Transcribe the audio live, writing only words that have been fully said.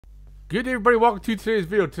Good day, everybody, welcome to today's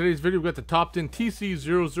video. Today's video we got the Topdon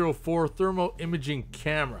TC004 thermal imaging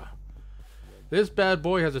camera. This bad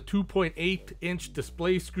boy has a 2.8 inch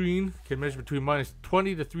display screen, can measure between minus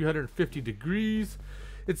 20 to 350 degrees.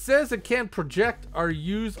 It says it can project or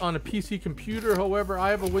use on a PC computer. However, I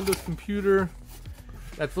have a Windows computer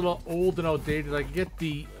that's a little old and outdated. I can get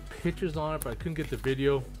the pictures on it, but I couldn't get the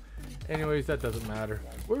video. Anyways, that doesn't matter.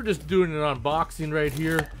 We're just doing an unboxing right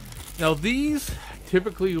here. Now these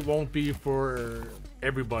typically won't be for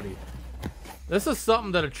everybody. This is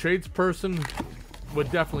something that a tradesperson would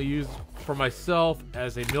definitely use. For myself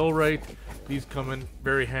as a millwright, these come in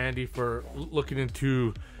very handy for looking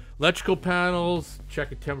into electrical panels,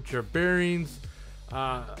 checking temperature bearings,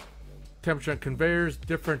 temperature on conveyors,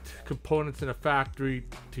 different components in a factory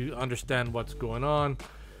to understand what's going on.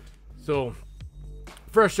 So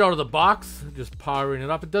fresh out of the box, just powering it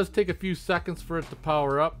up. It does take a few seconds for it to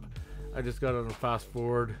power up. I just got it on fast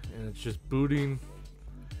forward and it's just booting,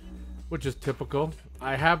 which is typical.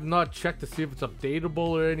 I have not checked to see if it's updatable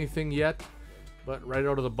or anything yet, but right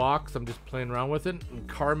out of the box I'm just playing around with it. And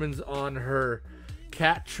Carmen's on her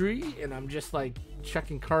cat tree and I'm just like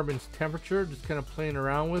checking Carmen's temperature, just kind of playing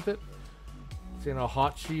around with it, seeing how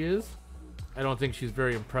hot she is. I don't think she's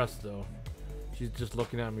very impressed though. She's just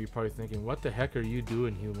looking at me probably thinking, what the heck are you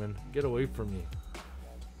doing, human? Get away from me.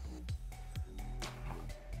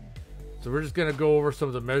 So we're just gonna go over some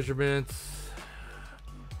of the measurements,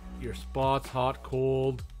 your spots, hot,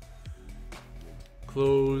 cold,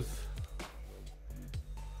 close.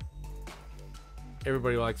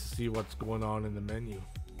 Everybody likes to see what's going on in the menu.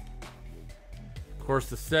 Of course,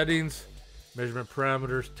 the settings, measurement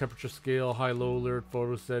parameters, temperature scale, high, low, alert,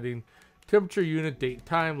 photo setting, temperature unit, date,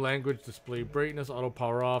 time, language, display brightness, auto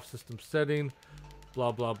power off, system setting,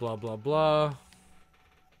 blah, blah, blah, blah, blah.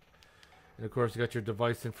 And of course, you got your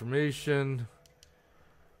device information,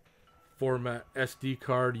 format, SD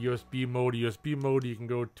card, USB mode. USB mode, you can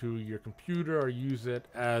go to your computer or use it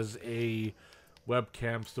as a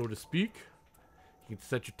webcam, so to speak. You can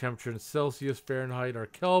set your temperature in Celsius, Fahrenheit, or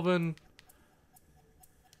Kelvin.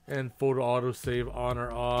 And photo autosave on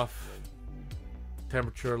or off.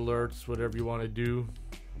 Temperature alerts, whatever you want to do.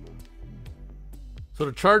 So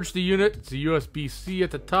to charge the unit, it's a USB-C at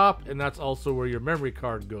the top, and that's also where your memory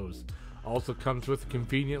card goes. Also comes with a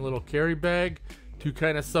convenient little carry bag to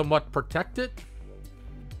kind of somewhat protect it.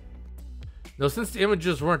 Now, since the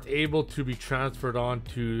images weren't able to be transferred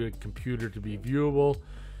onto a computer to be viewable,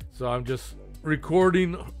 so I'm just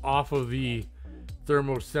recording off of the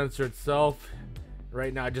thermo sensor itself.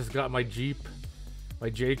 Right now I just got my Jeep,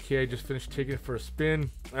 my JK. I just finished taking it for a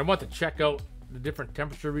spin. I want to check out the different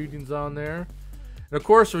temperature readings on there. And of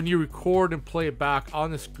course, when you record and play it back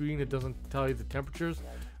on the screen, it doesn't tell you the temperatures.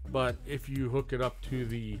 But if you hook it up to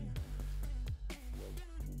the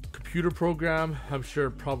computer program, I'm sure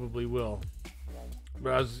it probably will.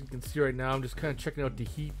 But as you can see right now, I'm just kind of checking out the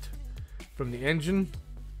heat from the engine.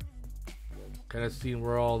 Kind of seeing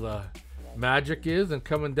where all the magic is, and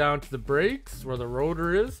coming down to the brakes where the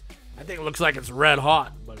rotor is. I think it looks like it's red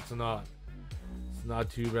hot, but it's not. It's not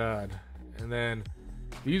too bad. And then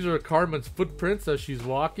these are Carmen's footprints as she's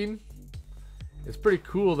walking. It's pretty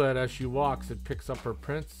cool that as she walks, it picks up her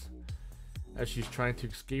prints as she's trying to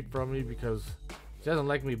escape from me, because she doesn't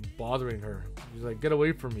like me bothering her. She's like, get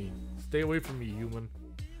away from me. Stay away from me, human.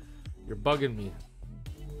 You're bugging me.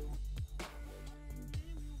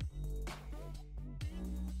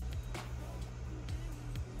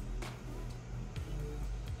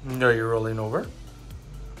 No, you're rolling over.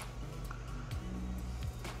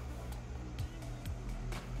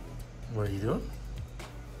 What are you doing?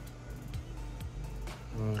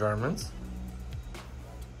 Garments.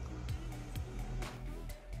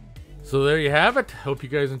 So there you have it. Hope you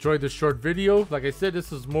guys enjoyed this short video. Like I said,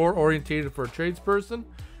 this is more orientated for a tradesperson,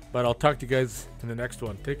 but I'll talk to you guys in the next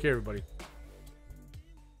one. Take care, everybody.